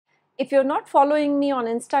If you're not following me on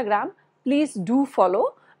Instagram, please do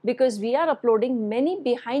follow, because we are uploading many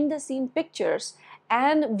behind the scene pictures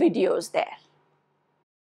and videos there.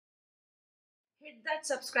 Hit that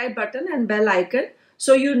subscribe button and bell icon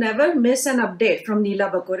so you never miss an update from Neela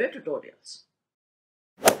Bakure Tutorials.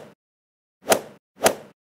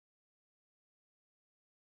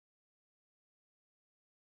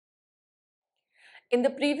 In the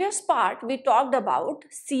previous part, we talked about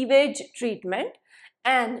sewage treatment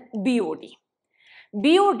and BOD.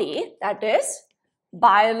 BOD, that is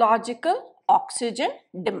biological oxygen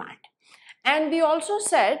demand. And we also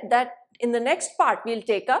said that in the next part, we'll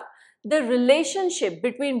take up the relationship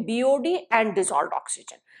between BOD and dissolved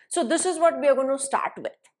oxygen. So this is what we are going to start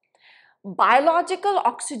with. Biological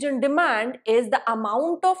oxygen demand is the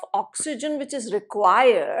amount of oxygen which is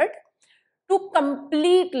required to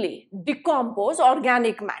completely decompose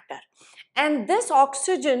organic matter. And this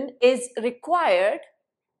oxygen is required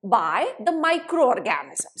by the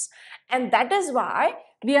microorganisms. And that is why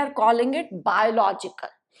we are calling it biological.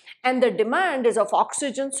 And the demand is of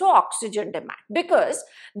oxygen, so oxygen demand. Because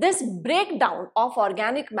this breakdown of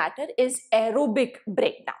organic matter is aerobic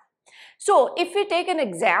breakdown. So if we take an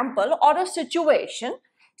example or a situation,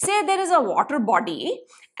 say there is a water body,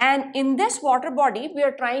 and in this water body we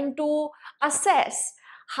are trying to assess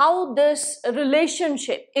how this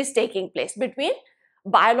relationship is taking place between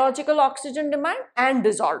biological oxygen demand and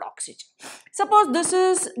dissolved oxygen. Suppose this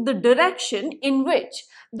is the direction in which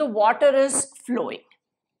the water is flowing.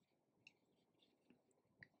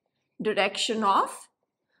 Direction of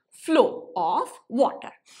flow of water.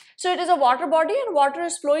 So it is a water body and water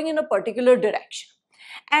is flowing in a particular direction.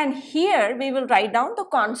 And here we will write down the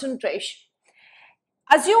concentration.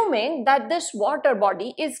 Assuming that this water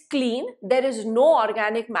body is clean, there is no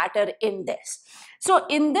organic matter in this. So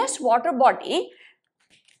in this water body,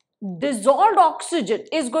 dissolved oxygen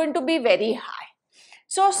is going to be very high.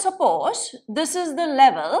 So suppose this is the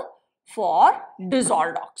level for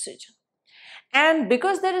dissolved oxygen. And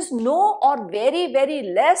because there is no or very, very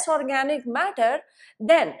less organic matter,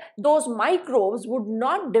 then those microbes would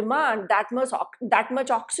not demand that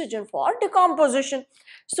much oxygen for decomposition.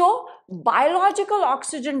 So biological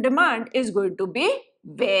oxygen demand is going to be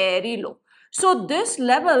very low. So this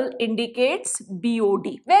level indicates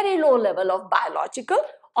BOD, very low level of biological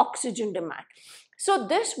oxygen demand. So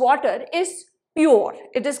this water is pure.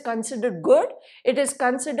 It is considered good. It is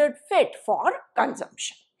considered fit for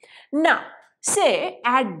consumption. Now, say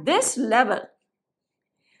at this level,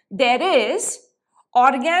 there is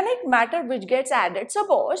organic matter which gets added.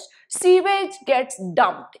 Suppose sewage gets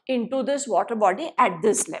dumped into this water body at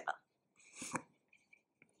this level.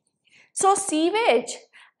 So sewage,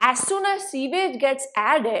 as soon as sewage gets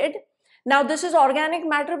added, now this is organic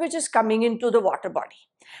matter which is coming into the water body.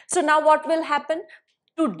 So now what will happen?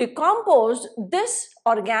 To decompose this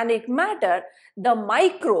organic matter, the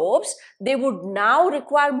microbes, they would now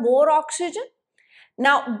require more oxygen.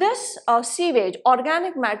 Now this sewage,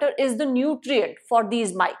 organic matter, is the nutrient for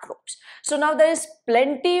these microbes. So now there is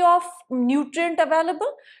plenty of nutrient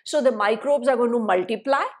available. So the microbes are going to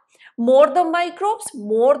multiply. More the microbes,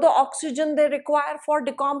 more the oxygen they require for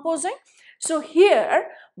decomposing. So here,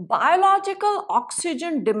 biological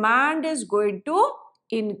oxygen demand is going to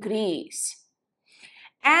increase.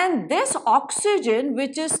 And this oxygen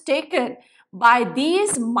which is taken by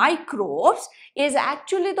these microbes is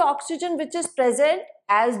actually the oxygen which is present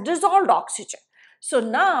as dissolved oxygen. So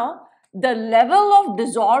now the level of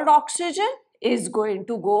dissolved oxygen is going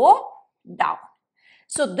to go down.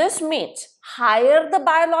 So this means higher the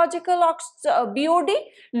biological BOD,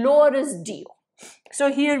 lower is DO.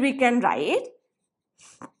 So here we can write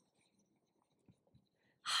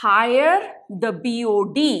higher the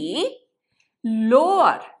BOD,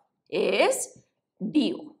 lower is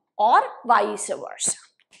DO, or vice versa.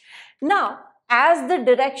 Now, as the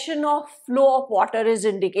direction of flow of water is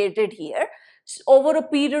indicated here, over a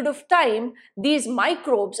period of time, these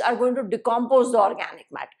microbes are going to decompose the organic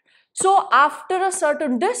matter. So after a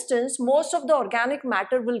certain distance, most of the organic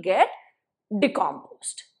matter will get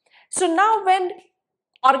decomposed. So now when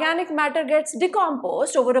organic matter gets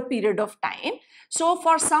decomposed over a period of time, so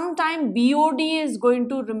for some time BOD is going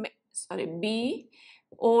to remain,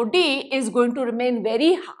 BOD is going to remain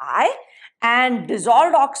very high and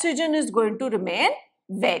dissolved oxygen is going to remain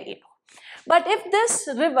very low. But if this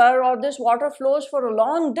river or this water flows for a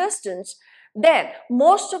long distance, then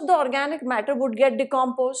most of the organic matter would get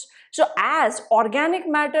decomposed. So as organic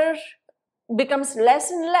matter becomes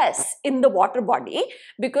less and less in the water body,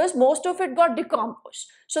 because most of it got decomposed,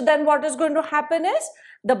 so then what is going to happen is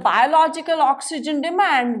the biological oxygen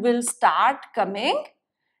demand will start coming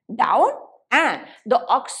down And the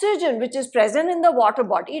oxygen which is present in the water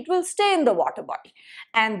body, it will stay in the water body,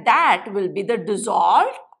 and that will be the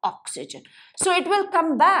dissolved oxygen. So it will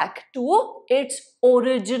come back to its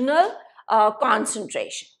original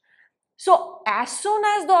concentration. So as soon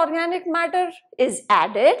as the organic matter is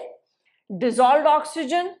added, dissolved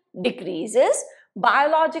oxygen decreases,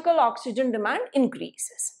 biological oxygen demand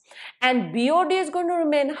increases, and BOD is going to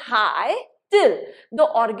remain high till the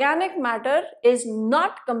organic matter is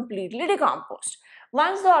not completely decomposed.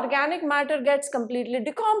 Once the organic matter gets completely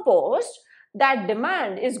decomposed, that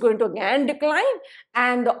demand is going to again decline,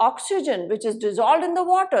 and the oxygen which is dissolved in the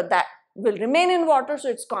water, that will remain in water, so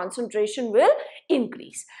its concentration will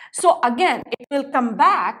increase. So again, it will come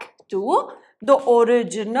back to the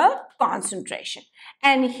original concentration.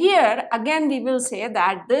 And here again we will say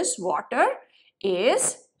that this water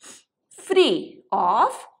is free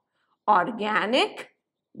of organic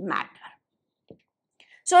matter.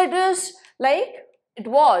 So it is like it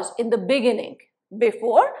was in the beginning,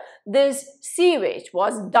 before this sewage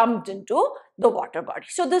was dumped into the water body.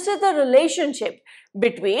 So this is the relationship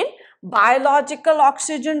between biological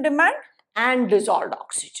oxygen demand and dissolved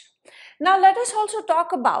oxygen. Now let us also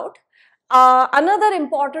talk about another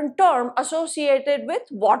important term associated with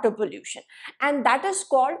water pollution, and that is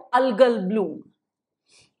called algal bloom.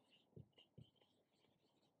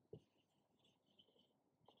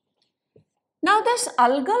 Now this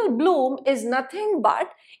algal bloom is nothing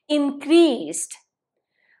but increased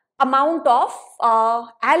amount of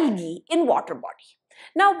algae in water body.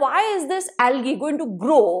 Now why is this algae going to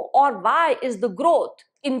grow, or why is the growth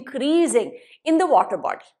increasing in the water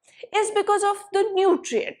body? Is because of the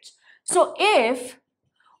nutrients. So if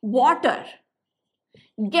water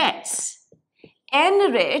gets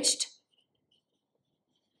enriched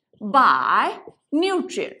by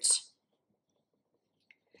nutrients,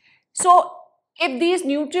 so if these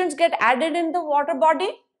nutrients get added in the water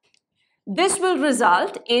body, this will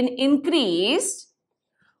result in increased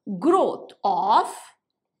growth of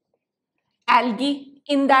algae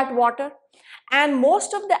in that water. And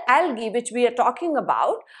most of the algae which we are talking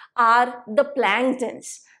about are the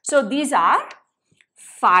planktons. So these are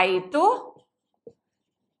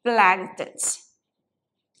phytoplanktons.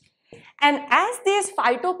 And as these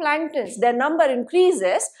phytoplanktons, their number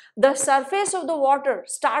increases, the surface of the water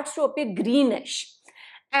starts to appear greenish.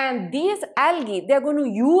 And these algae, they are going to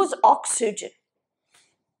use oxygen.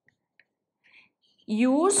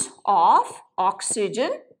 Use of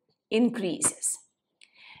oxygen increases.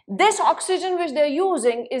 This oxygen which they are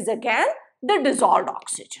using is again the dissolved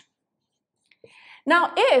oxygen.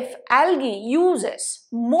 Now, if algae uses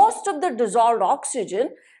most of the dissolved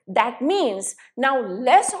oxygen, that means now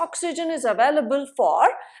less oxygen is available for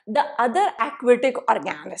the other aquatic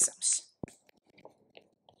organisms.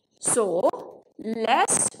 So,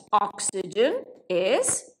 less oxygen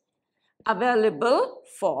is available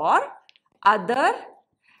for other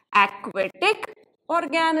aquatic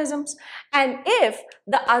organisms. And if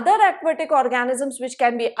the other aquatic organisms, which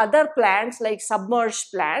can be other plants like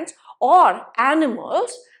submerged plants or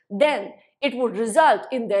animals, then it would result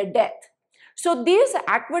in their death. So these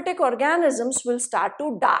aquatic organisms will start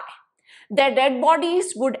to die. Their dead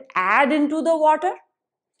bodies would add into the water,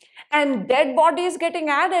 and dead bodies getting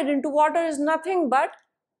added into water is nothing but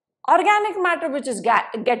organic matter which is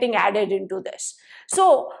getting added into this.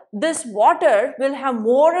 So this water will have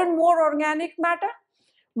more and more organic matter,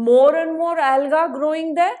 more and more algae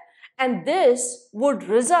growing there, and this would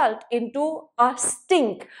result into a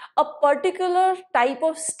stink. A particular type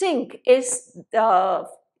of stink is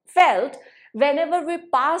felt whenever we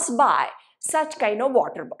pass by such kind of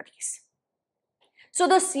water bodies. So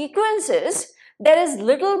the sequence is, there is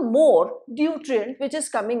little more nutrient which is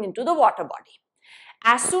coming into the water body.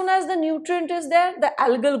 As soon as the nutrient is there, the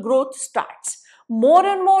algal growth starts. More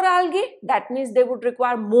and more algae, that means they would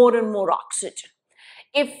require more and more oxygen.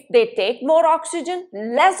 If they take more oxygen,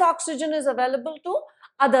 less oxygen is available to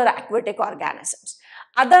other aquatic organisms.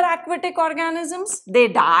 Other aquatic organisms, they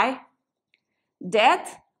die.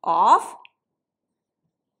 Death of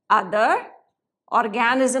other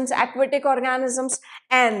organisms, aquatic organisms,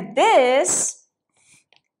 and this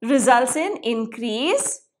results in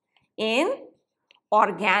increase in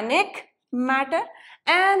organic matter,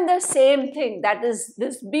 and the same thing, that is,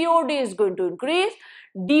 this BOD is going to increase,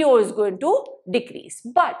 DO is going to decrease.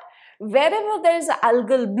 But wherever there is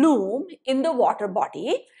algal bloom in the water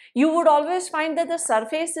body, you would always find that the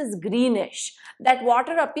surface is greenish. That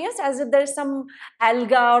water appears as if there is some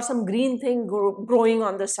alga or some green thing growing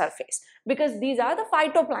on the surface, because these are the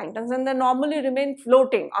phytoplanktons and they normally remain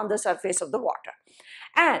floating on the surface of the water.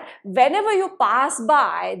 And whenever you pass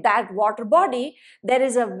by that water body, there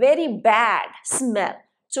is a very bad smell.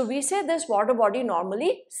 So we say this water body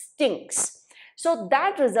normally stinks. So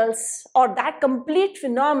that results, or that complete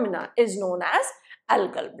phenomena is known as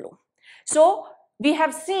algal bloom. So we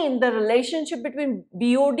have seen the relationship between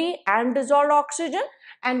BOD and dissolved oxygen,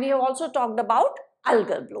 and we have also talked about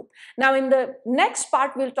algal bloom. Now in the next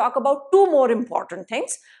part, we'll talk about two more important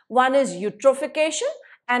things. One is eutrophication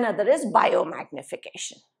and other is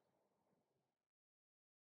biomagnification.